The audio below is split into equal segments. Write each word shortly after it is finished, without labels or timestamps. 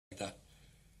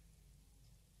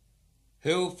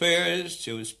Who fears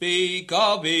to speak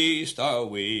of Easter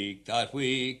week, that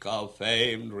week of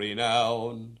famed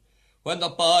renown, when the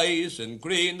boys in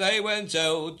green they went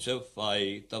out to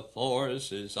fight the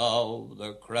forces of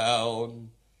the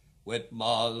crown? With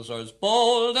mausers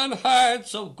bold and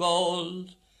hearts of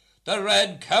gold, the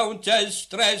red countess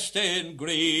dressed in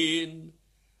green,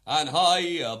 and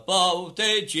high above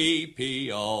the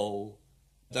GPO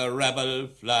the rebel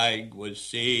flag was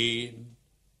seen.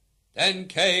 Then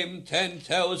came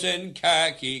 10,000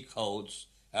 khaki coats,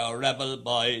 our rebel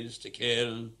boys to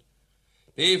kill.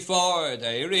 Before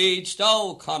they reached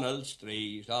O'Connell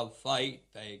Street, of fight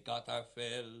they got their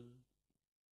fill.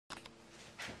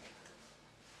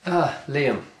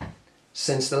 Liam,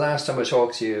 since the last time I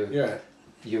talked to you, Yeah.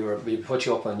 we put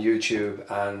you up on YouTube,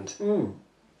 and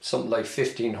something like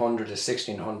 1,500 to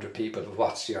 1,600 people have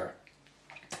watched your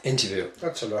interview.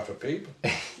 That's a lot of people.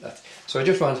 So I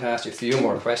just want to ask you a few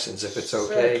more questions, if it's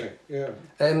okay. Certainly,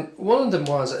 yeah. One of them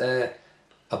was a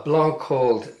blog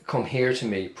called Come Here To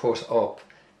Me put up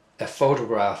a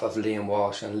photograph of Liam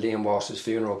Walsh and Liam Walsh's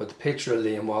funeral, but the picture of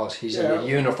Liam Walsh, he's in a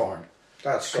uniform.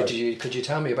 That's right. Could you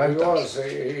tell me about that?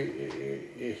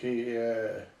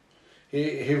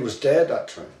 He was dead that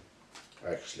time,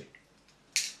 actually.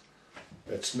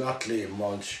 It's not Liam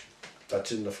Walsh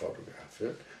that's in the photograph.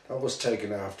 That was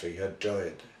taken after he had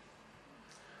died.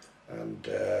 And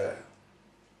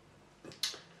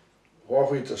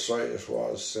what we decided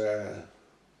was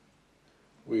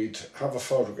we'd have a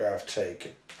photograph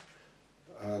taken,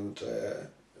 and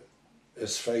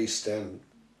his face then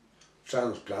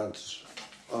transplanted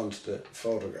onto the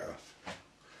photograph.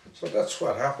 So that's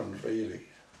what happened, really.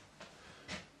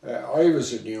 I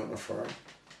was in uniform,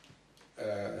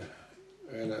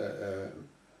 in a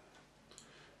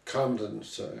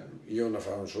Camden's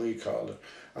uniforms, we call it,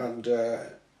 and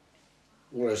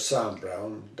with Sam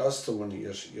Brown. That's the one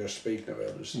you're speaking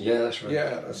about, isn't it? Yeah, that's right.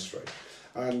 Yeah, that's right.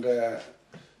 And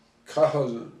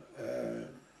Cahill,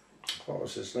 what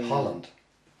was his name? Holland.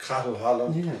 Cahill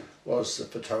Holland, Yeah. was the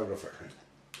photographer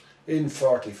in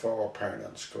 44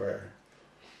 Parnell Square.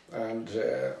 And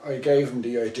I gave him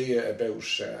the idea about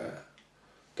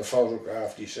the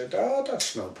photograph. He said, "Oh,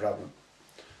 that's no problem."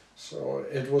 So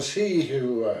it was he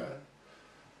who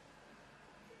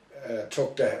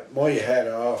took my head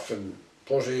off and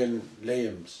put in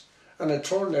Liam's, and it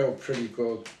turned out pretty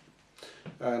good.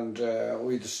 And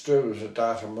we distributed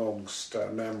that amongst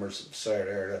members of Saor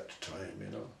Eire at the time, you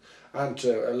know, and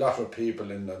to a lot of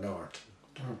people in the north.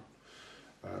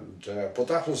 And but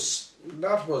that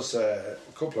was a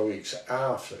couple of weeks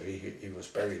after he was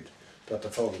buried that the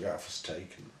photograph was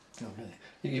taken. Oh,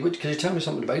 really? Could you tell me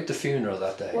something about the funeral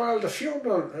that day? Well, the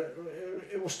funeral,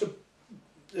 it was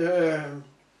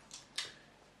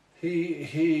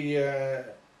he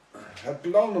had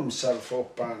blown himself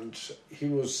up, and he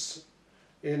was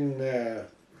in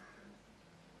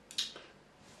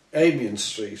Amiens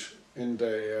Street in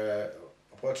the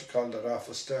what you call that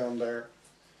office down there.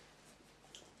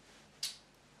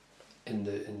 In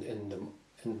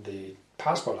the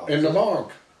passport office? In the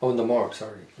morgue. Oh, in the morgue,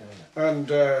 sorry. Yeah. And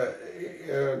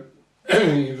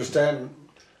he was then,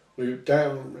 we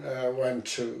then went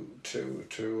to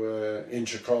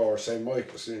Inchicore, St.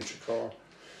 Michael's in Inchicore,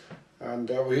 and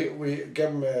we gave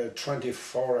him a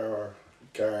 24-hour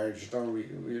guard, you know,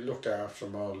 we looked after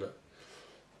him all.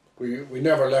 We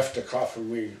never left the coffin,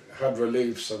 we had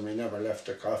reliefs and we never left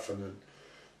the coffin. And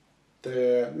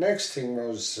the next thing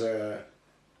was,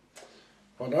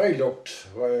 when I looked,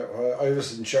 I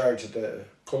was in charge of the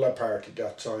colour party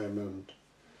that time, and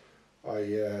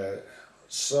I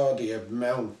saw the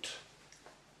amount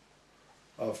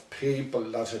of people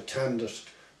that attended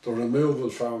the removal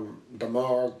from the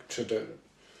morgue to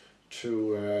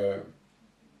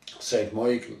St.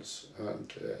 Michael's,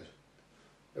 and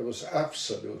it was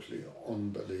absolutely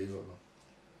unbelievable.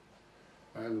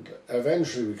 And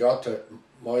eventually we got to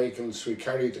Michael's, we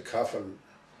carried the coffin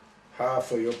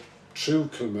halfway up through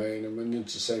Kilmaine and went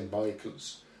into St.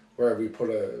 Michael's, where we put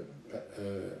a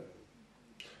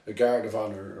guard of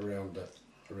honour around the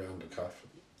coffin,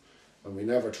 and we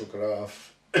never took it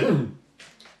off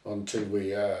until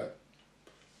we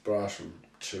brought him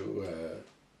to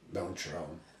Mount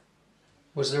Jerome.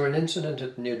 Was there an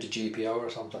incident near the GPO or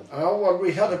something? Oh, well,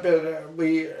 we had a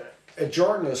bit. A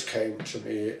journalist came to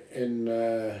me in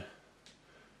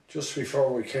just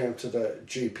before we came to the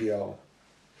GPO,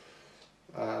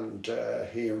 and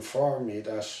he informed me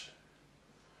that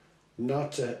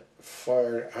not to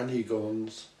fire any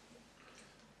guns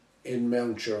in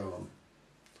Mount Jerome,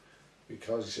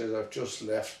 because he said, "I've just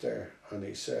left there," and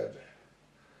he said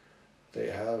they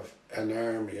have an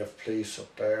army of police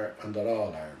up there and they're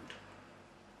all armed.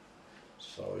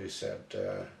 So he said,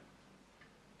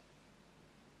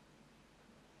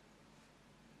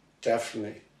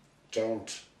 definitely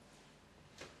don't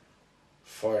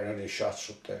fire any shots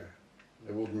up there.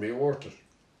 It wouldn't be worth it.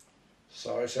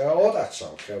 So I said, oh, that's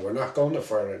okay, we're not going to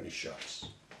fire any shots.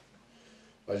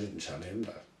 I didn't tell him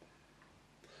that.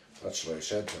 That's what I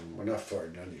said to him, we're not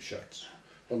firing any shots.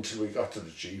 Until we got to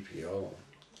the GPO.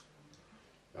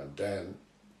 And then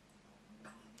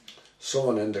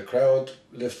someone in the crowd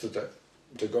lifted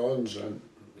the guns and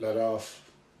let off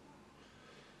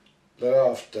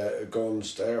the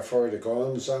guns there, fired the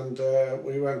guns, and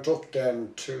we went up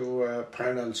then to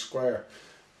Parnell Square.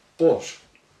 But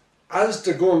as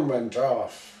the gun went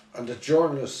off, and the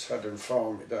journalists had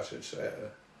informed me that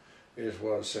it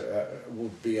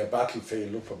would be a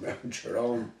battlefield up at Mount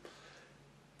Jerome,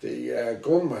 the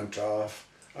gun went off,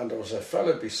 and there was a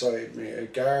fella beside me, a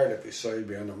guard beside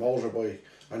me on a motorbike,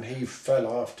 and he fell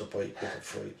off the bike with a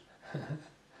fright.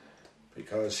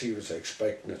 Because he was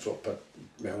expecting it up at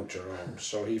Mount Jerome,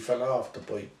 so he fell off the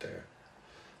bike there.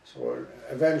 So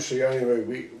eventually,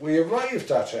 anyway, we arrived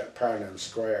at Parnell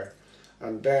Square,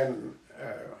 and then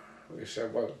we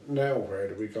said, well, now where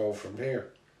do we go from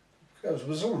here? Because it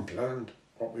was unplanned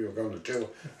what we were going to do,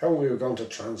 how we were going to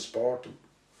transport them.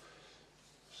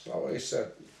 So I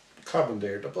said,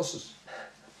 commandeer the buses.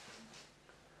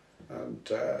 And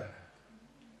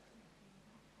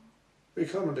we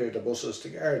commandeered the buses. The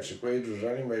guards agreed with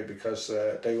it anyway because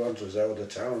they wanted us out of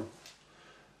town.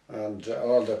 And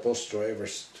all the bus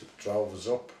drivers drove us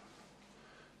up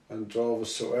and drove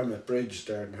us to Emmett Bridge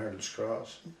there in Harold's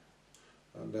Cross.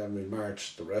 And then we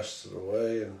marched the rest of the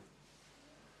way, and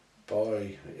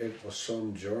boy, it was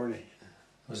some journey.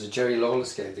 It was Jerry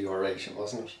Lawless gave the oration,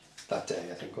 wasn't it? That day,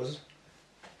 I think, was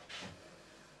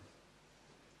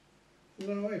it?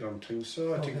 No, I don't think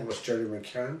so. I think it was Jerry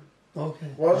McCann.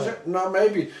 Okay. Was it? No,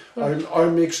 maybe.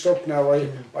 I'm mixed up now. It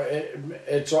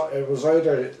was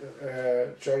either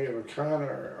Jerry McCann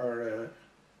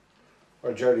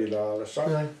or Jerry Lawless.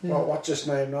 Right, yeah. Well, what's his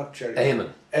name? Not Jerry.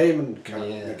 Eamon.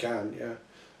 McCann, yeah.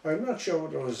 I'm not sure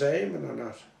whether it was Eamon or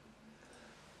not.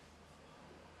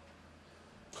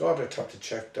 God, I'd have to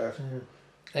check that.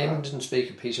 Eamon didn't speak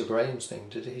of Peter Graham's thing,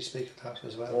 did he? Speak of that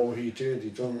as well? Oh, he did. He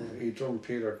done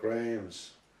Peter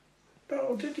Graham's.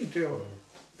 No, did he do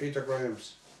Peter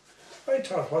Graham's? I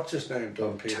thought, what's his name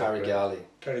done Peter Terry Galley.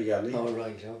 Terry Galley. Oh,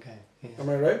 right, okay. Yeah. Am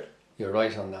I right? You're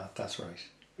right on that, that's right.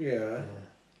 Yeah.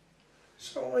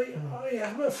 So I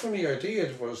have a funny idea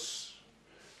it was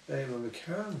Eamon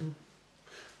McCann.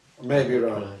 Maybe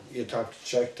wrong. You'd have to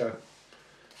check that.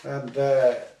 And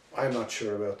I'm not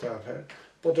sure about that.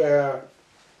 But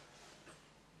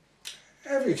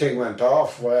everything went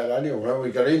off well. Anyway, when we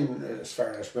got in as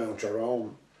far as Mount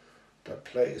Jerome, the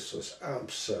place was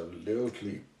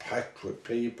absolutely packed with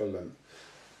people, and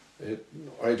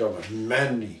I don't know,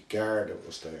 many Garda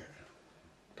was there.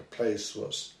 The place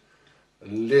was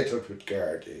littered with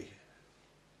Gardaí,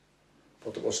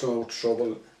 but there was no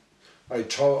trouble. I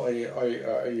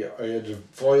had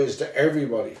advised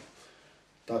everybody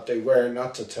that they were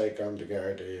not to take on the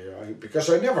Gardaí, because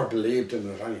I never believed in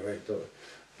it anyway.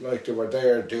 They were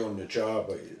there doing the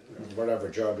job, whatever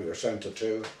job we were sent to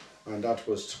do, and that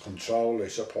was to control, I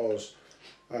suppose,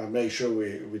 make sure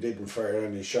we didn't fire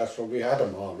any shots, but we had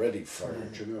them already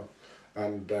fired, you know.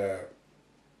 And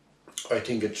I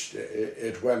think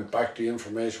it went back, the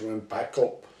information went back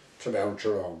up to Mount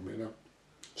Jerome, you know.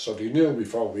 So they knew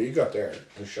before we got there,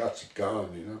 the shots had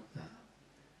gone, you know.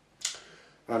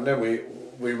 And then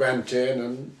we went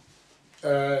in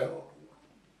and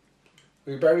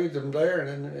we buried them there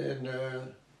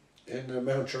in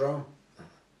Mount Jerome.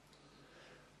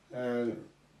 And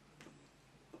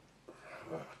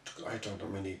I don't know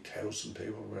how many thousand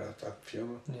people were at that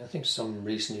funeral. Yeah, I think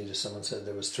recently someone said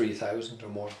there was 3,000 or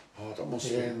more. Oh, that must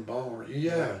have been more.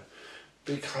 Yeah,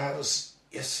 because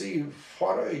you see,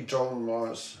 what I done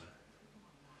was,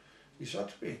 he's had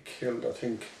to be killed, I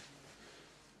think,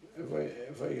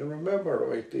 if I remember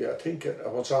rightly, I think it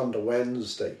was on the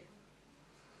Wednesday.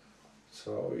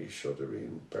 So he should have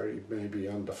been buried maybe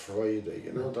on the Friday,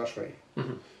 you know, that way.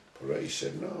 But I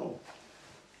said, no,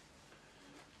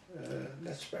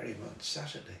 let's bury him on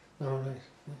Saturday. Oh, right.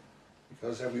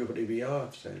 Because everybody be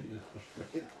off then,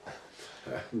 you know.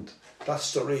 And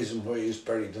that's the reason why he's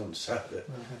buried on Saturday.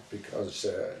 Because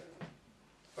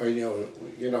I know,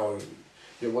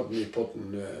 you wouldn't be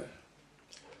putting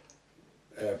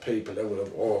people out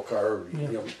of work, or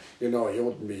you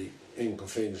wouldn't be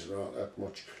inconvenienced and all that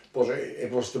much. But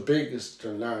it was the biggest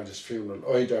and largest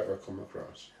funeral I'd ever come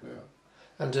across. Yeah.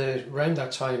 And around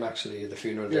that time, actually, the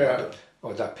funeral,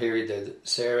 or that period,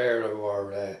 Saor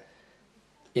Eire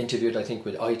interviewed, I think,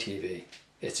 with ITV.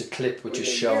 It's a clip which is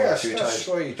shown a yes, few that's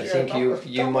times. right. I Yeah, think that you was,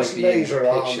 you that might was be in the later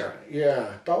picture. on.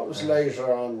 Yeah, that was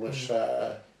later on with...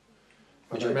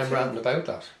 Would you remember anything about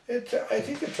that? I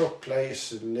think it took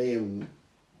place in Liam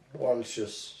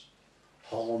Walsh's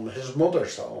home, his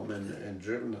mother's home in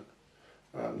Dublin.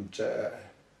 And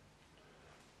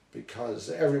because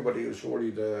everybody was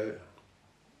worried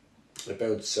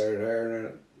about Saor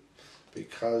Eire,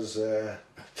 because at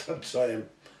that time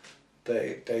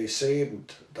they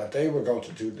seemed that they were going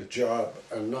to do the job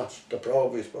and not the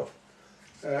provies, but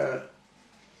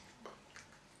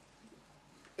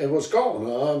it was going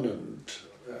on, and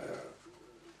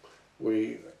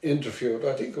we interviewed,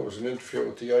 I think it was an interview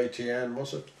with the ITN,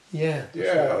 was it? Yeah.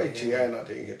 Yeah, right, ITN, I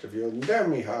think, interviewed. And then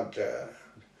we had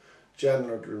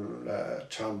General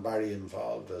Tom Barry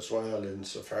involved as well,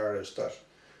 insofar as that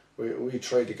we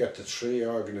tried to get the three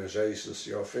organisations,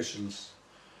 the officials,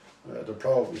 the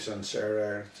provies and Saor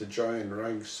Eire, to join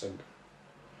ranks and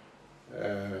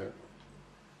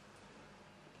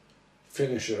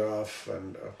finish it off,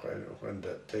 and when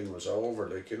the thing was over,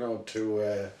 like, you know,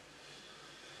 to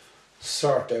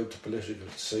sort out the political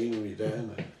scenery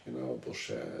then, you know. But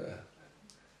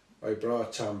I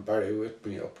brought Tom Barry with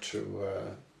me up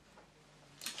to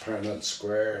Parnell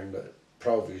Square, and the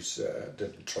provies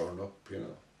didn't turn up, you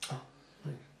know. Oh,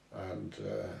 right. And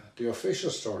the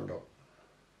officials turned up,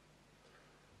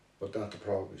 but not the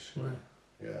provies. Right.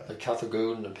 Yeah. Like Catherine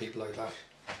Goulden and people like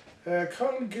that.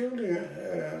 Colin Goulding,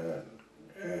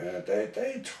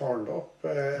 they turned up.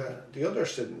 The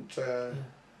others didn't.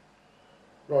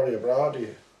 Rory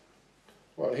O'Brady,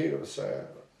 well, he was,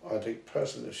 I think,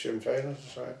 president of Sinn Féin at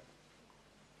the time.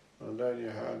 And then you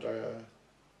had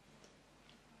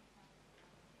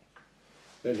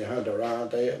the RA,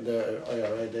 the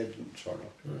IRA, they didn't turn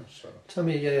up. Yeah, so. Tell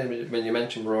me, when you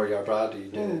mentioned Rory O'Brady,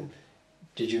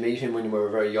 did you meet him when you were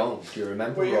very young? Do you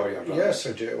remember Rory O'Brady? Yes,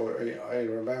 I do. I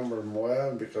remember him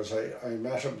well, because I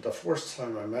met him, the first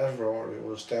time I met Rory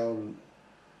was down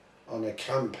on a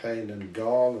campaign in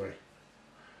Galway.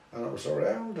 And it was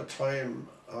around the time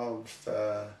of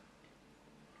the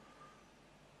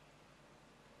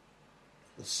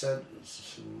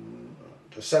sentencing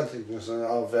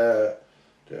of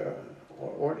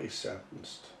what were they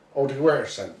sentenced? Oh, they were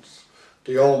sentenced.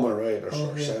 The Oma Raiders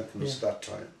were sentenced that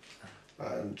time.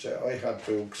 And I had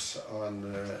books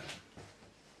on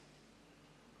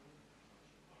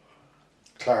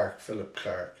Philip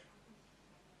Clark.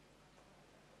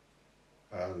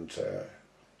 And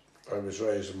I was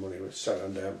raising money with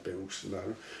selling them books and that.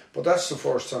 But that's the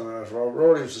first time I met Rory.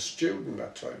 Rory was a student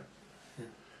that time.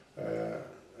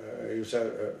 He was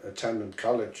attending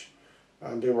college,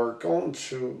 and they were going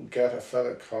to get a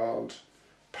fella called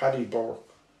Paddy Burke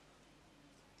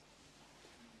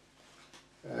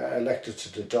elected to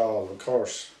the Dáil, of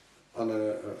course, on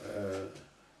a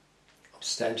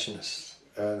abstentionist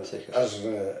ticket. As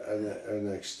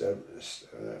an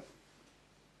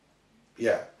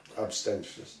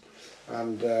abstentionist.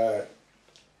 And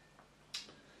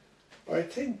I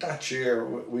think that year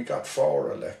we got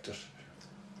 4 elected.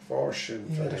 4 Sinn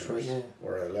Féiners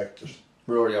were elected.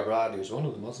 Rory O'Brady was one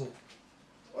of them, wasn't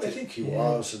he? I think he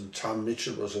was, and Tom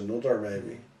Mitchell was another,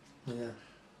 maybe. Yeah.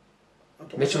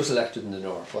 Mitchell was elected in the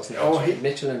north, wasn't he? Oh,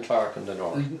 Mitchell and Clark in the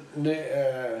north.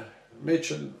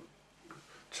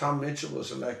 Tom Mitchell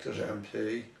was elected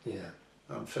MP. Yeah.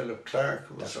 And Philip Clark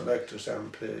was elected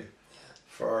MP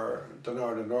for the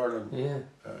Northern Ireland. Yeah.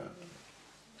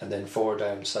 And then 4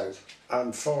 down south.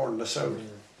 And 4 in the south,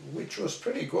 which was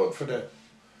pretty good for the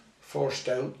first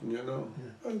out, you know.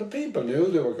 Yeah. And the people knew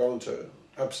they were going to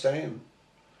abstain.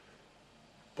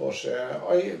 But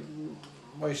I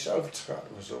myself thought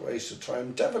it was a waste of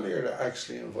time. De Valera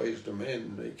actually invited them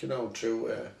in, like, you know,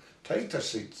 to take their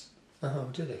seats. Oh,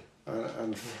 did he?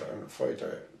 And fight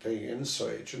their thing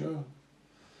inside, you know.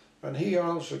 And he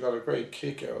also got a great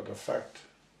kick out of the fact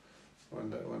when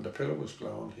the pillow was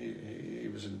blown, he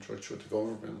was in touch with the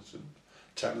government and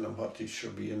telling them what they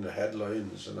should be in the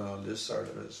headlines and all this sort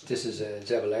of business. This is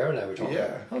De Valera now we're talking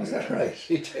about. Oh, is that right?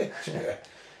 He did, yeah.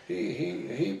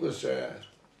 He was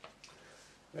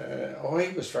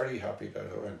he was very happy that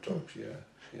I went up, yeah.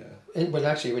 Well,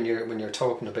 actually, when you're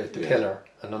talking about the pillar,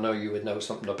 and I know you would know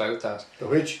something about that. The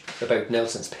which? About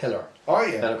Nelson's pillar. Oh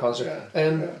yeah.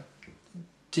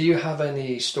 Do you have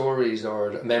any stories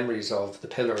or memories of the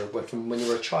pillar from when you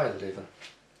were a child, even?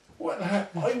 Well,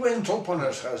 I went up on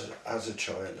it as a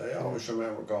child. I always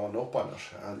remember going up on it,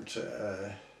 and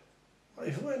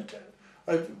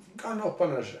I've gone up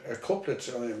on it a couple of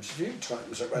times, a few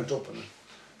times I went up on it.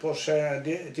 But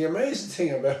the amazing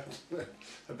thing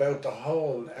about the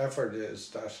whole effort is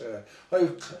that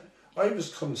I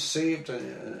was conceived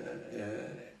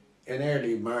in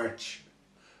early March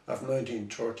of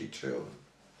 1932,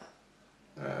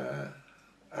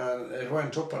 and it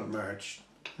went up on March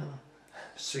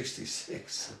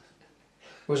 66.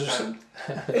 Was there some?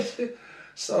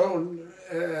 So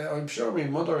I'm sure my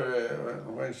mother,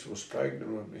 when she was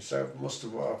pregnant with myself, must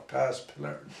have walked past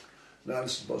Pilar.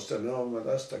 Nelson must have known that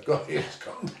that's the guy who's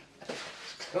going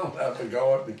to have a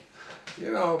go at me.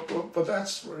 You know, but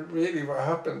that's really what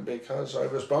happened, because I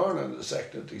was born on the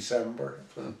 2nd of December.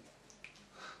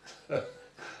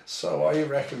 So I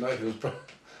reckon I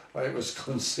was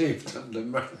conceived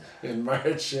in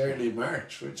March, early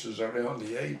March, which was around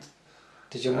the 8th.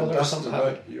 Did your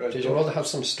mother have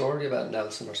some story about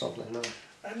Nelson or something? No.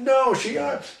 No,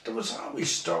 there was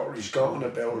always stories going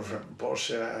about him, but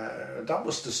that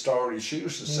was the story she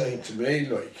used to say to me,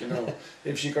 like, you know,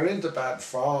 if she got into bad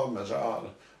form at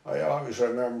all, I always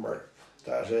remember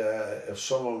that if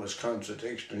someone was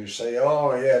contradicting, you say,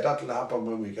 oh yeah, that'll happen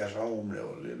when we get home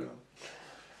now, you know.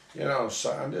 You know,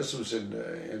 so, and this was in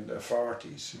the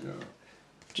 40s, you know.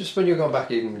 Just when you're going back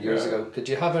even years ago, did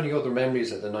you have any other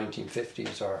memories of the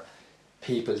 1950s or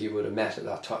people you would have met at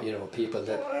that time? You know, people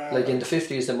that, like in the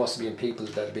 50s, there must have been people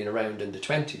that had been around in the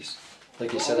 20s.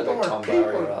 Like you said about Tom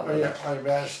Barry or that. I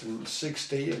met in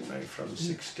 16, from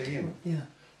 16. Yeah.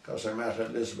 Because I met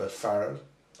Elizabeth Farrell.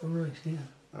 Oh, right, yeah.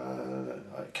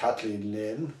 Kathleen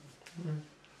Lynn.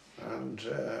 And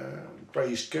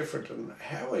Grace Gifford. And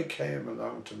how I came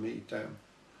along to meet them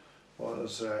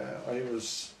was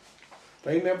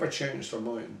they never changed their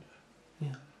mind.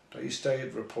 Yeah. They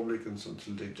stayed Republicans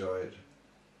until they died.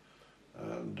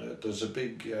 And there's a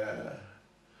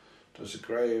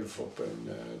grave up in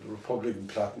the Republican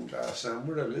Plattenglass, and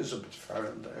with Elizabeth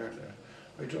Farrell there.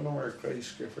 I don't know where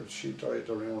Grace Gifford, she died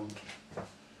around,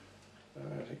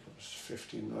 I think it was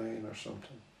 59 or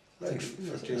something. I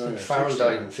think Farrell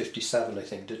died in 57, I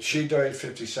think, did she? She died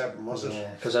 57, was it?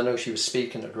 Yeah, because I know she was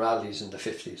speaking at rallies in the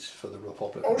 50s for the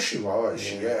Republicans. Oh, she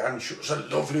was, yeah, and she was a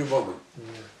lovely woman.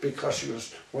 Because she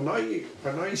was, when I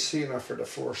seen her for the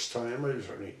first time, I was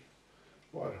only,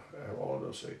 how old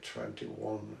was I?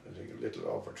 21, I think, a little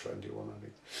over 21, I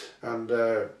think. And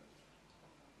I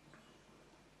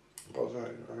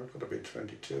could have been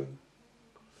 22,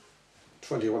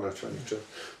 21 or 22.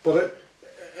 But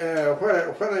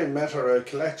when I met her, I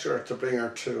collected her to bring her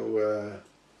to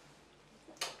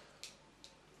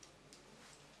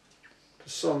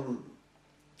some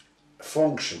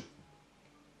function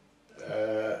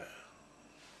to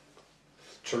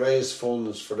raise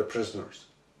funds for the prisoners.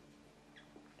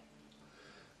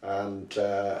 And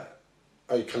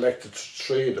I collected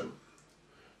 3 of them,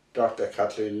 Dr.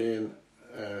 Kathleen Lynn,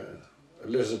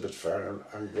 Elizabeth Farrell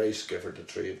and Grace Gifford, the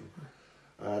 3 of them.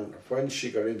 And when she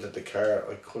got into the car,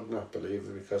 I could not believe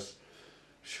it, because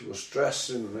she was dressed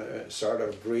in sort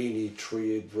of greeny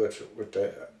tweed with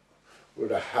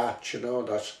a hat, you know,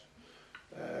 that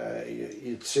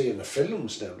you'd see in the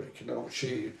films now, like, you know.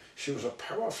 She was a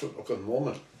powerful looking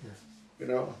woman, you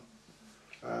know.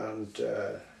 And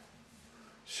to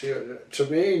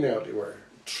me now, they were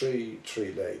three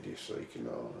ladies, like, you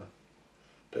know.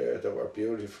 They were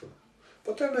beautiful.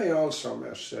 But then I also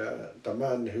met the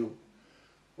man who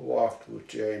walked with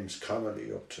James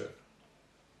Connolly up to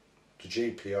the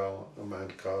GPO, a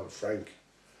man called Frank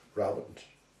Robbins.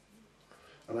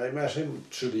 And I met him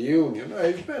through the union.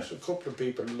 I've met a couple of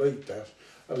people like that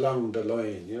along the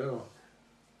line, you know.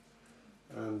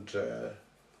 And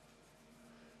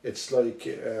it's like,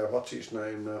 what's his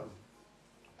name now?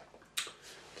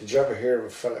 Did you ever hear of a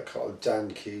fella called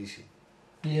Dan Keating?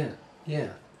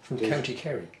 Yeah, from County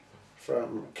Kerry.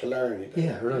 From Killarney.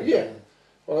 Yeah, right. Yeah.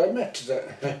 Well, I met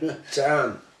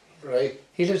Dan, right?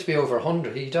 He lived to be over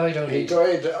 100. He died only... He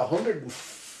died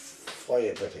 105,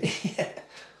 I think. Yeah.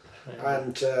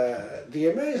 And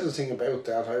the amazing thing about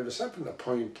that, I was up in a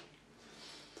point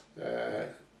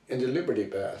in the Liberty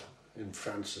Bell in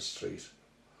Francis Street,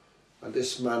 and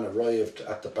this man arrived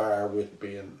at the bar with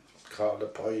me and called a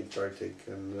pint, I think,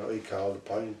 and I called a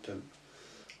pint, and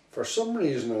for some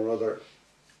reason or other,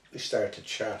 we started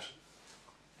chatting.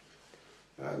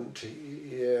 And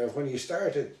when he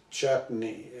started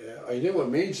chatting, I knew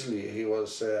immediately he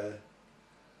was a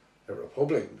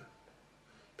Republican,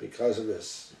 because of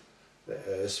his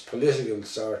political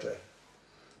sort of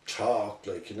talk,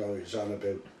 like, you know, he was on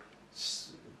about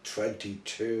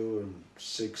 22 and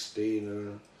 16,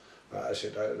 and I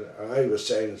said, I was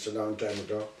saying it's a long time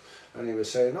ago, and he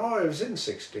was saying, oh, I was in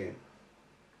 16.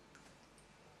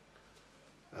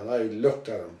 And I looked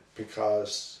at him,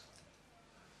 because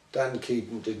Dan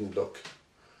Keating didn't look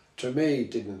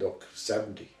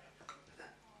 70.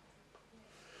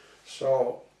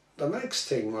 So the next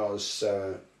thing was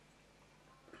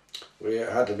we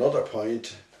had another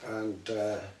pint, and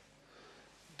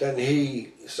then he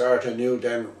sort of knew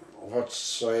then what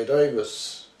side I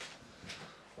was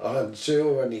on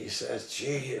too, and he says,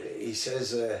 gee, he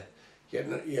says,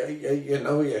 you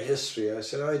know your history. I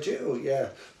said, I do, yeah.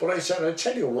 But I said, I'll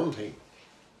tell you one thing.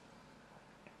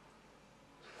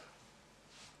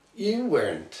 You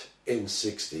weren't in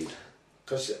 16,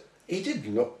 because he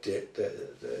didn't look the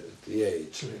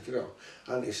age, like, you know.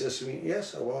 And he says to me,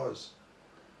 yes, I was.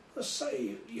 I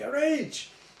say, your age.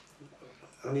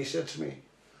 And he said to me,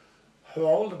 how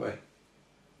old am I?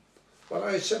 Well,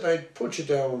 I said, I'd put you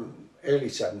down early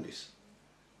 70s.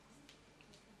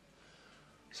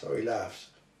 So he laughed,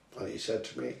 and he said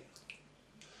to me,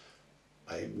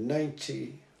 I'm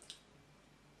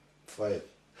 95.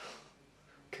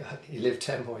 God, he lived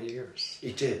 10 more years.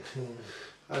 He did.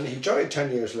 And he died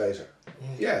 10 years later.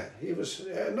 Yeah, he was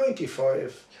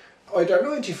 95. Either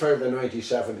 95 or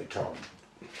 97, he told me.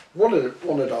 One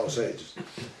of those ages.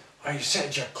 I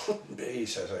said, you couldn't be. He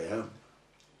says, I am.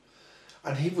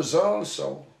 And he was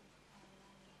also,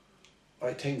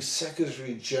 I think,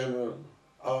 Secretary General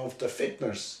of the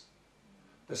Fitness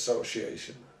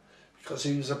Association, because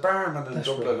he was a barman in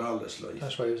Dublin all his life.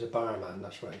 That's why he was a barman,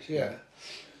 that's right. Yeah.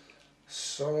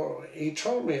 So he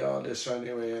told me all this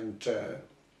anyway, and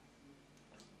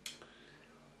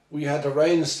we had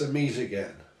arranged to meet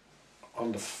again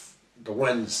on the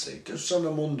Wednesday. This was on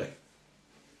a Monday.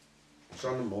 It was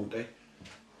on a Monday,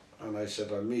 and I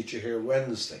said, I'll meet you here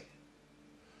Wednesday.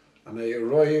 And I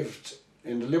arrived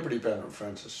in the Liberty Bell on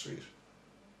Francis Street.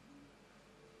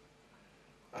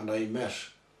 And I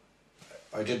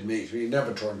didn't meet, he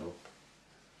never turned up.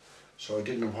 So I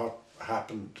didn't know what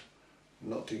happened.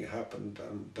 Nothing happened,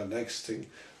 and the next thing,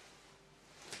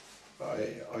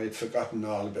 I'd forgotten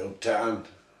all about Dan.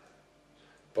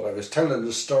 But I was telling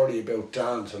the story about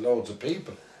Dan to loads of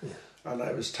people. Yeah. And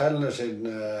I was telling it in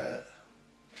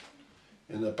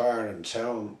a bar in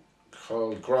town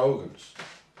called Grogan's.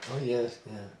 Oh yes,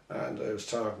 yeah. And I was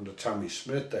talking to Tommy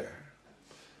Smith there,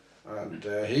 and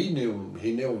he knew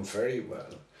him very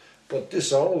well. But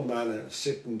this old man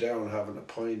sitting down having a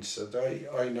pint said,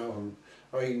 I know him,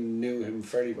 I knew him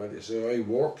very well. He said, I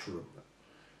worked for him.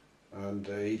 And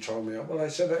he told me, well, I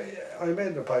said, I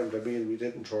made the pint, we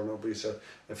didn't turn up. He said,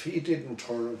 if he didn't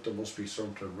turn up, there must be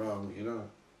something wrong, you know.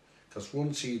 Because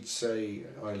once he'd say,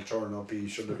 I'll turn up, he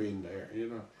should have been there, you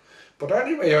know. But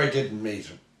anyway, I didn't meet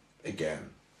him again.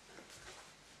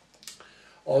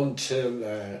 Until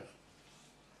the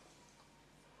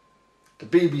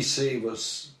BBC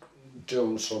was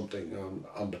doing something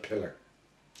on the pillar,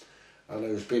 and I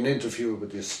was being interviewed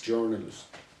with this journalist,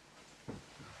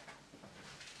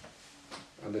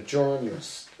 and the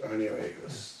journalist anyway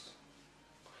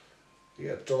he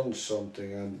had done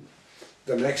something, and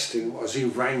the next thing was he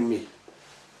rang me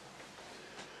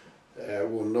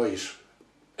one night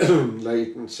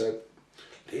late and said,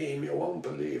 Liam, you won't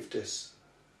believe this.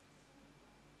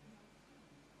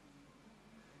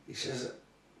 He says,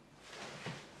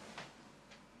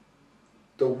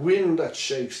 The Wind That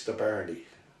Shakes the Barley,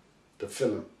 the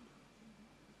film,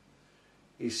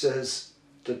 he says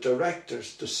the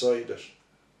directors decided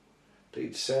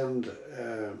they'd send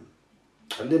a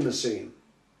limousine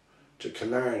to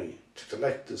Killarney to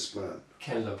collect this man.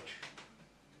 Ken Loach,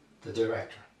 the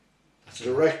director. The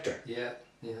director. Yeah.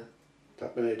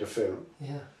 That made the film.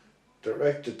 Yeah.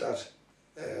 Directed that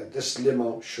this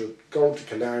limo should go to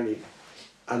Killarney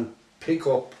and pick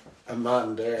up a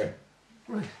man there,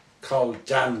 right, called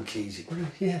Dan Kesey.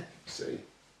 Right, yeah. See,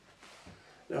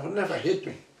 now it never hit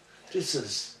me. This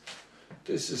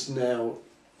is now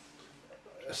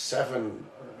 7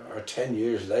 or 10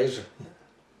 years later. Yeah.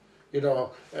 You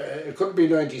know, it could be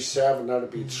 97.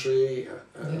 That'd be 3,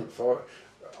 4.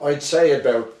 I'd say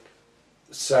about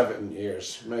 7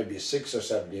 years, maybe 6 or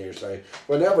 7 years later.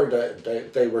 Whenever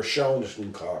they were shown it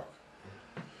in Cork,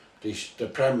 the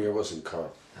premiere was in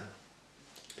Cork.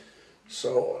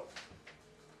 So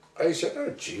I said,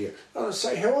 oh gee, and I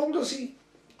say, how old is he?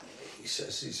 He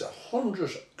says he's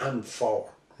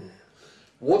 104. Yeah.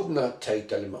 Would not take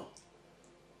the limo.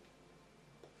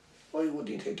 Why would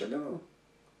he take the limo?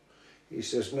 He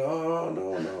says,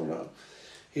 no.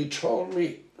 He told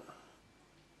me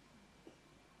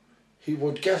he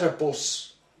would get a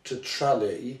bus to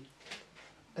Tralee.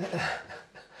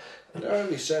 And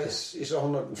he says he's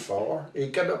 104.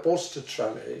 He'd get a bus to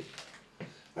Tralee,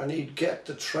 and he'd get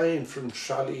the train from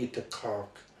Tralee to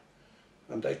Cork,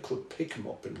 and they could pick him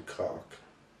up in Cork.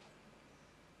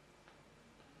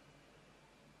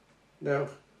 Now,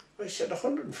 I said,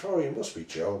 104, you must be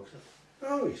joking.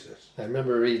 Oh, he says. I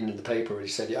remember reading in the paper where he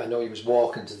said, I know he was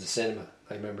walking to the cinema.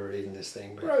 I remember reading this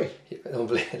thing. But Right.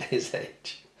 Unbelievable at his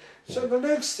age. So the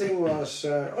next thing was,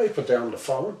 I put down the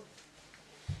phone.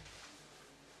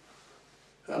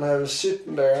 And I was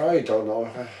sitting there, I don't know,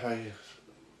 I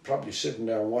probably sitting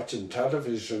there watching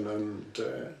television, and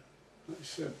I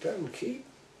said, damn, McKee,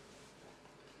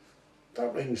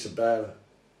 that rings a bell.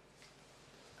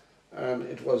 And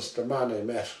it was the man I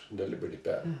met in the Liberty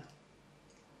Bell.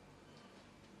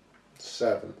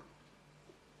 7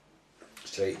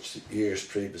 years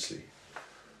previously.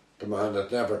 The man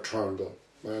that never turned up.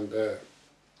 And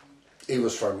he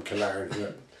was from Killarney.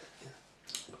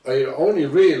 I only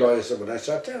realised it when I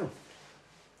sat down.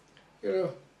 You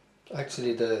know.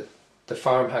 Actually, the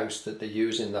farmhouse that they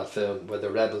use in that film where the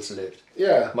rebels lived.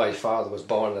 Yeah. My father was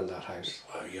born in that house.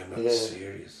 Oh, you're not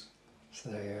serious. So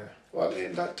there you are. Well, I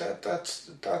mean, that's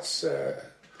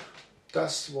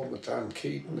the one with Dan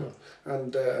Keaton.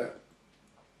 And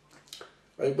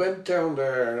I went down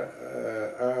there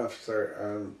after,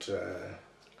 and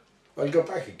I'll go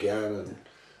back again and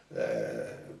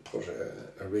put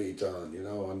a read on, you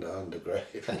know, on the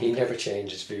grave. And he never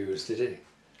changed his views, did he?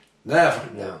 Never.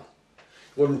 No.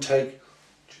 Wouldn't take.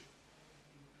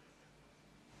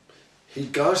 He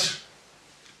got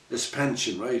his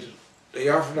pension, right? They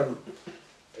offered him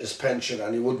his pension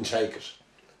and he wouldn't take it.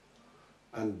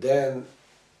 And then,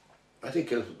 I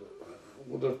think it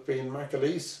would have been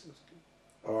McAleese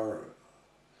or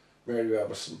Mary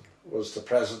Robertson was the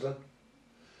president,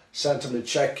 sent him a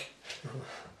cheque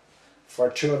for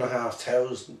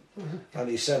 2,500, and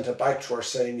he sent it back to her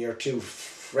saying, you're too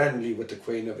friendly with the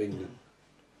Queen of England.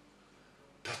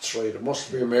 That's right, it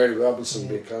must be Mary Robinson,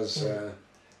 because...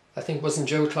 I think, wasn't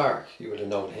Joe Clark, you would have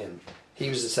known him. He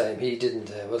was the same, he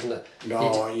didn't, wasn't it?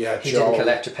 No, he Joe. Didn't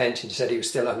collect a pension, he said he was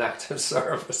still on active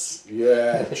service.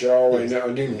 Yeah, Joe, I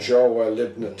knew Joe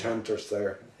lived in the Tenters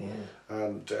there. Yeah.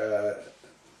 And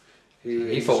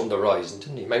he fought in the Rising,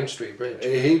 didn't he? Mount Street Bridge.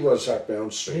 He was at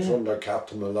Mount Street under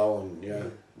Captain Malone,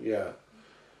 yeah.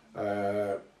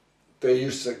 They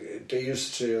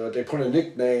put a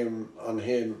nickname on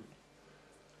him.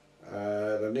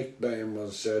 The nickname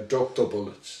was Duck the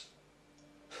Bullets,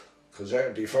 because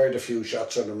they fired a few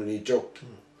shots at him and he ducked,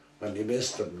 and he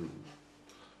missed them,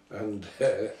 and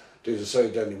they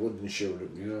decided then he wouldn't shoot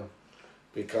him, you know,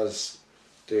 because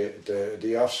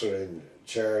the officer in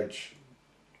charge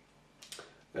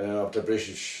of the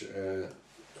British,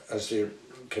 as they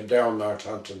came down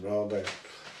Northampton Road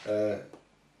there,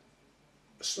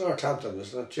 it's Northampton,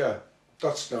 isn't it? Yeah,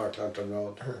 that's Northampton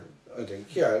Road, I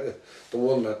think. Yeah, the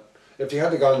one that, if they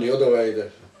had gone the other way,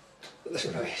 That's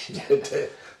right.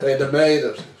 they'd have made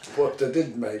it, but they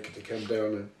didn't make it. They came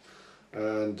down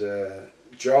and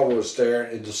Joe was there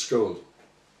in the school.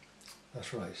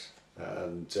 That's right.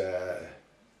 And there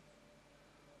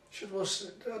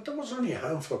was only a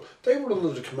handful. They were under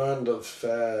the command of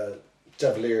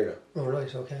De Valera. Oh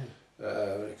right, okay.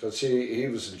 Because he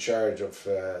was in charge of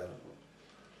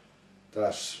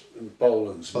that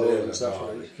Boland's mill and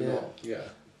all, right, you know, yeah.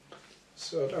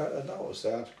 So that was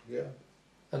that, yeah.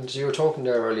 And you were talking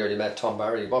there earlier, you met Tom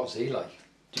Barry. What was he like?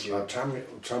 Did you?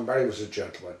 Tom Barry was a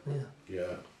gentleman. Yeah.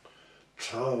 Yeah.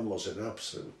 Tom was an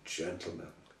absolute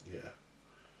gentleman. Yeah.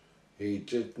 He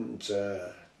didn't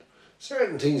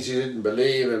certain things he didn't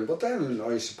believe in, but then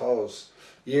I suppose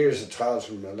years had taught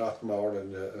him a lot more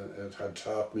than it had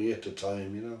taught me at the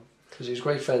time, you know. Because he was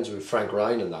great friends with Frank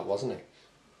Ryan and that, wasn't he?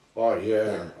 Oh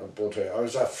yeah. But I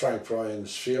was at Frank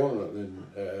Ryan's funeral in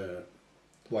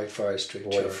Whitefriars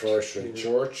Street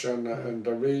Church, and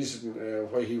the reason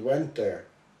why he went there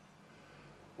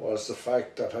was the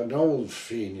fact that an old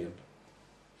Fenian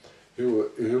who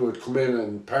had come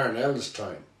in Parnell's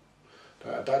time.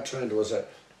 At that time there was a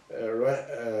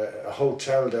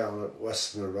hotel down at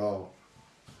Western Row,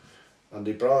 and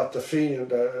they brought the Fenian,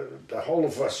 the whole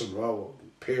of Western Row,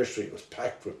 Pier Street was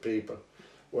packed with people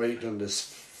waiting on this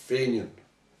Fenian,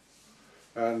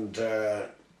 and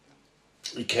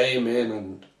he came in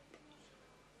and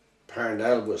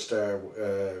Parnell was there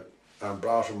and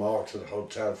brought him all to the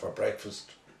hotel for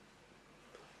breakfast,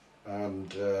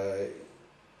 and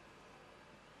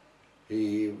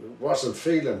he wasn't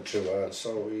feeling too well,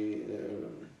 so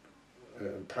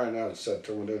Parnell said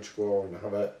to him, "Why don't you go over and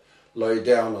have a lie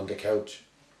down on the couch?"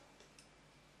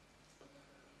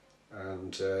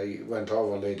 And he went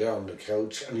over and lay down on the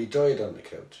couch, and he died on the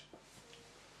couch.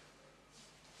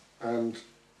 And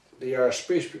the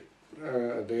Archbishop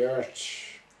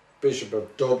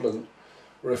of Dublin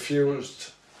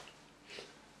refused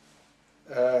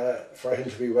for him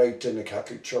to be waked in the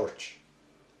Catholic Church.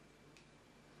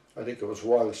 I think it was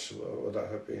Walsh, would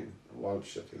that have been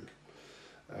Walsh, I think.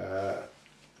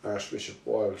 Archbishop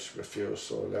Walsh refused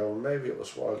to allow him. Maybe it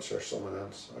was Walsh or someone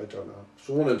else, I don't know. It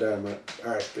was one of them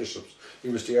archbishops. He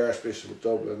was the Archbishop of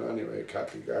Dublin anyway,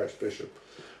 Catholic Archbishop.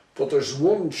 But there's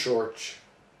one church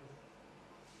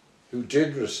who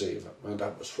did receive him, and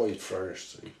that was Whitefriars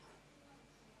Street.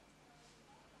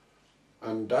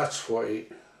 And that's why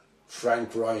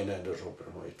Frank Ryan ended up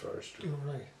in Whitefriars Street.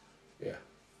 Oh, right. Yeah.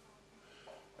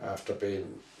 After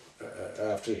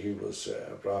he was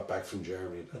brought back from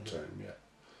Germany at that time, yeah.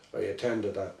 I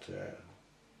attended that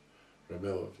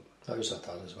removal. I was at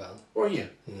that as well. Oh yeah.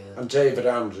 Yeah. And David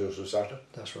Andrews was at it.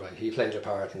 That's right. He played a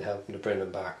part in helping to bring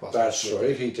him back, wasn't That's he?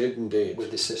 right, he did indeed.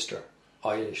 With his sister,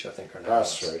 Eilish, I think her name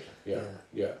That's was. right, yeah.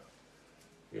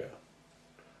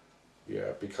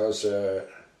 Yeah, because I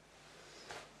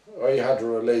had a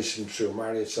relation through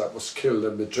marriage that was killed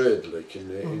in Madrid, like in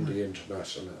the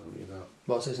International, you know.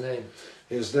 What's his name?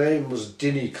 His name was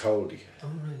Dinny Cody. Oh,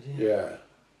 right, yeah. Yeah.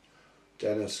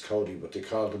 Dennis Cody, but they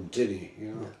called him Dinny, you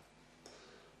know. Yeah.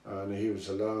 And he was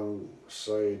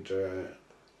alongside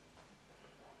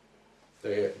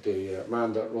the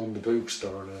man that run the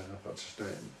bookstore, what's his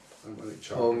name?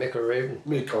 Oh, Mick O'Reilly.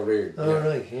 Mick O'Reilly. Oh, yeah.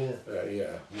 right, yeah.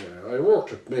 Yeah. I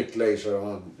worked with Mick later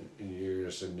on in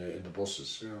years in the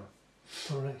buses, you know.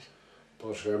 Oh, right.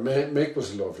 But Mick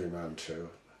was a lovely man too,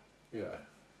 yeah.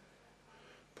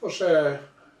 But yeah,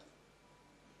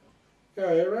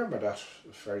 I remember that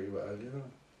very well, you know.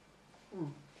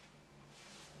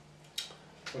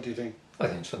 What do you think? I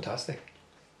think it's fantastic.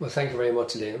 Well, thank you very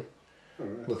much, Liam.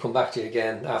 Right. We'll come back to you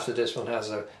again after this one has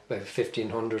about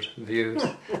 1,500 views.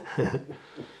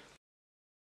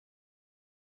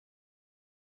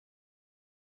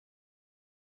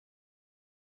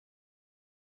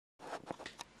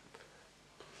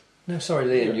 No, sorry,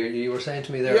 Liam, Yeah. you were saying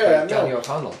to me there about Johnny no.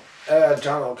 O'Connell.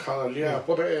 John O'Connell, yeah.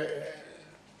 But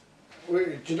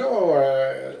do you know,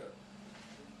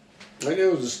 I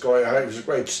knew this guy, he was a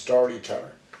great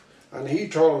storyteller. And he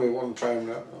told me one time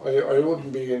that I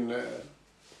wouldn't be in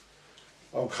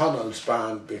O'Connell's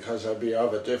band because I'd be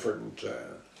of a different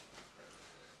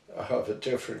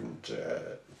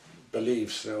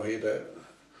beliefs. You know, he'd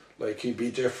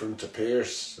be different to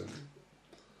Pearce, and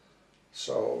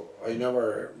so I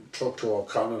never took to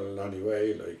O'Connell in any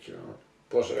way, like, you know.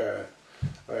 But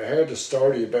I heard a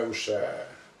story about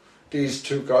these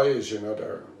two guys, you know,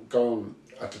 they're going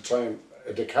at the time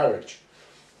the carriage.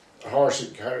 A horse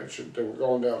and carriage, and they were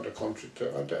going down the country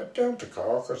down to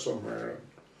Cork or somewhere.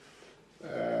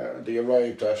 And, they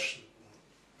arrived at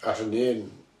an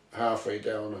inn halfway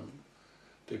down, and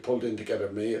they pulled in to get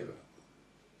a meal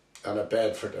and a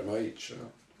bed for the night, you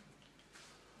know.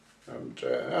 And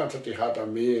after they had their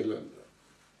meal, and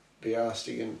they asked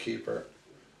the innkeeper,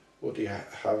 would he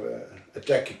have a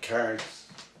deck of cards?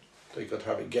 They could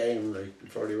have a game like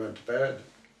before they went to bed.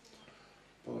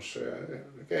 But the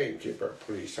gamekeeper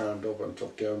put his hand up and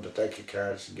took down the deck of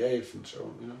cards and gave them to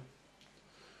him, you know.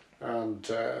 And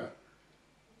they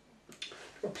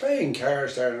were playing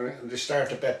cards there, and they started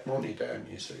to bet money down,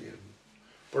 you see.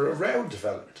 But a row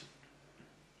developed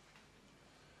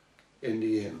in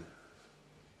the inn.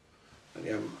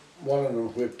 And one of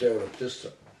them whipped out a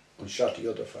pistol and shot the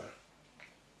other fella.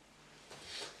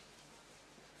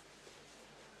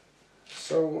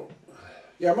 So,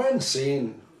 your man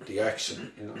seen the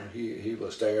action, you know, he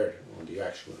was there when the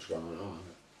action was going on.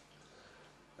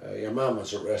 Your man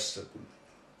was arrested and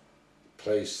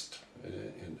placed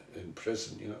in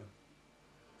prison, you know.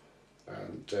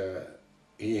 And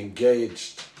he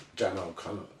engaged Dan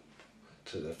O'Connell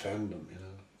to defend him, you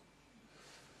know.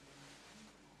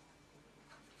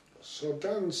 So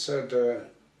Dan said,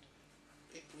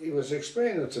 he was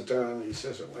explaining to Dan, he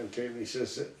says, I went in, he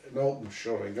says, no, I'm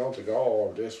sure I'm going to go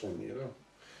over this one, you know.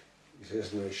 He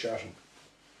says, and I shot him.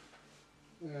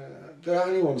 Did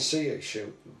anyone see you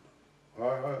shooting?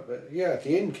 Yeah,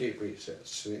 the innkeeper, he says,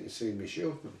 seen me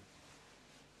shooting him.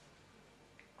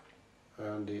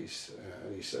 And he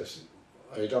says,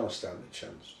 I don't stand a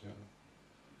chance, you know.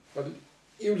 But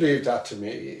you leave that to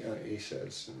me, he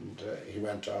says, and he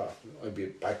went off. I'll be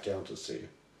back down to see you.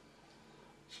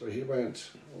 So he went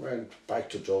back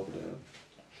to Dublin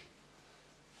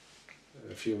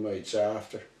a few nights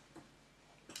after.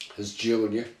 His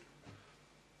junior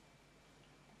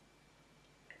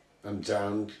and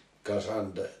Dan got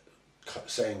on the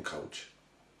same coach,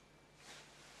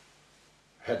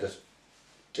 headed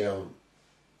down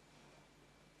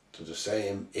to the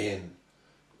same inn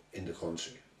in the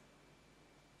country.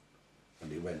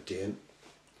 And he went in,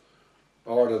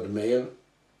 ordered a meal,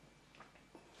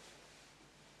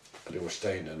 and they were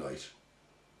staying the night.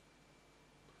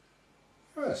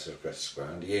 I said, that's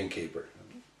grand, the innkeeper.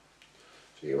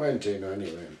 So he went in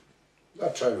anyway.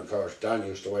 That time, of course, Dan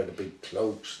used to wear the big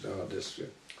cloaks and all this.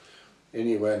 In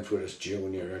he went with his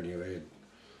junior anyway.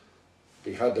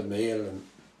 He had the meal and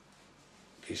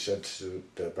he said to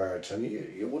the bartender,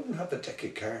 you wouldn't have a deck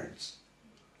of cards.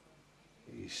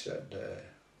 He said,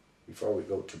 before we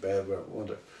go to bed, we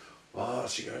wonder, oh,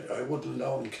 see, I wouldn't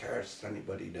loan cards to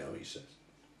anybody now, he says.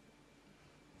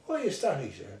 Why is that,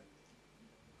 he said.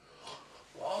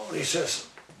 Oh, he says,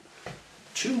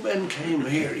 2 men came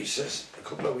here, he says, a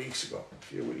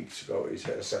few weeks ago, he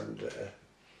says, and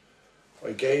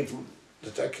I gave them the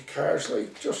deck of cards,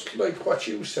 just like what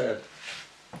you said.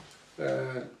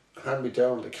 Hand me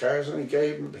down the cards, and he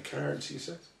gave them the cards, he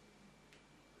says.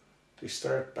 They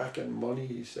start backing money,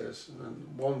 he says,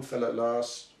 and one fella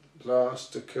lost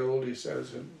the cool, he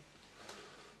says,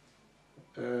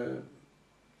 and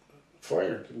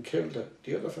fired and killed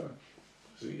the other fella.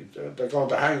 See, they're going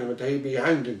to hang him, he'll be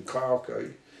hanged in Cork,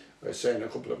 I say, in a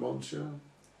couple of months, you know.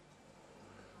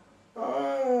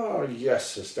 Oh,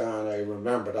 yes, says Dan, I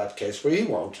remember that case. Well, he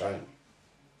won't hang.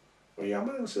 Well, your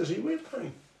man says he will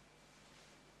hang.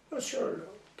 Well, sure,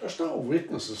 there's no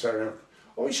witnesses around.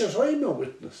 Oh, he says, I'm no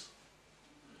witness.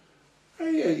 Oh,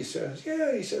 yeah, he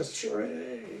says, sure,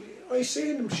 I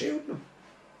seen him shooting him.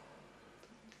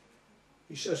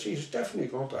 He says, he's definitely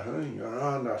going to hang.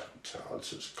 Oh, not at all,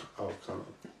 says O'Connell.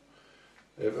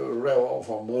 If it was a row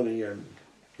over money, and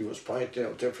he was pointing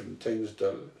out different things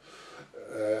that,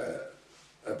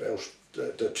 about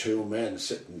the 2 men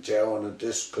sitting down, and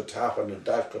this could happen and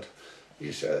that could.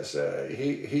 He says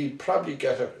he'd probably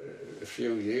get a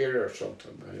few years or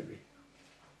something, maybe.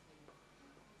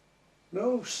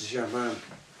 No, says your man.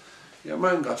 Your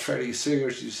man got very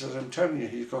serious. He says, I'm telling you,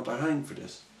 he's going to hang for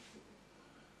this.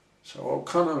 So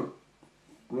O'Connell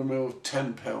removed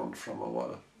 £10 from a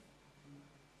wallet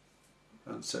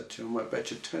and said to him, I bet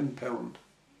you £10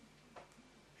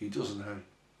 he doesn't hang.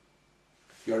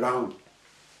 You're on.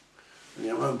 And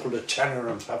your man put a tenner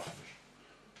on top of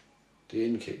it, the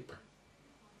innkeeper.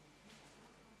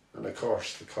 And of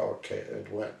course the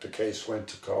case went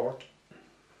to court,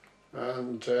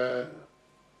 and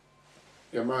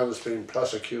your man has been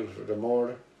prosecuted for the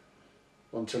murder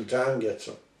until Dan gets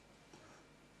up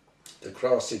to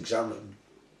cross-examine,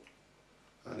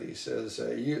 and he says,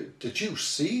 did you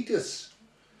see this?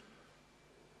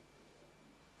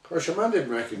 Of course your man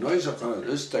didn't recognise O'Connell at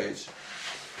this stage.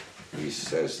 He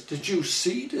says, did you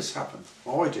see this happen?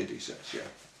 Oh, I did, he says, yeah.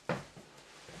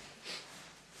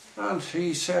 And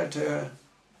he said,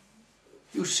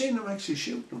 you seen him actually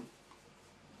shooting him?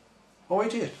 Oh, I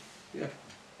did, yeah.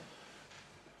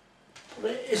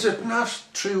 But is it not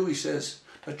true, he says,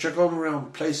 that you're going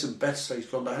around placing bets that he's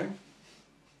going to hang?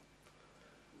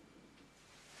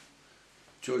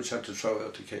 Judge had to throw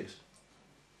out the case.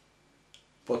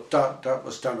 But that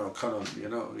was Dan O'Connell, you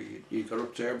know, he got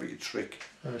up to every trick.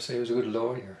 I say he was a good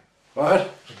lawyer.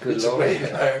 What? Good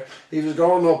lawyer. He was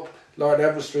going up Lord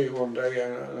Everett Street one day,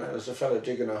 and there's a fella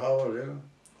digging a hole, you know,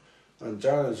 and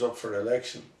Dan is up for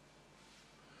election,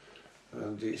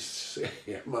 and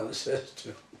your man says to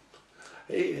him,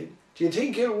 hey, do you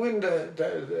think you'll win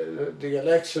the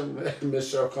election,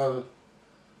 Mr. O'Connell?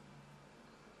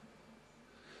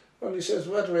 Well, he says,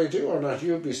 whether I do or not,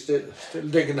 you'll be still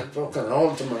digging a fucking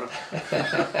hole tomorrow.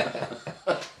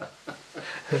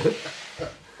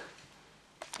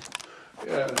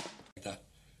 Yeah.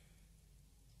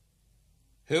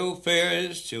 Who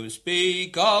fears to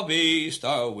speak of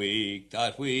Easter week,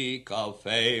 that week of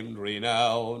famed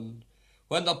renown,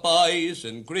 when the boys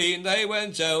in green they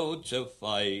went out to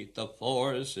fight the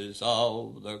forces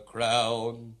of the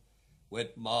crown,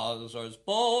 with Mosers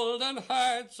bold and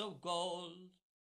hearts of gold?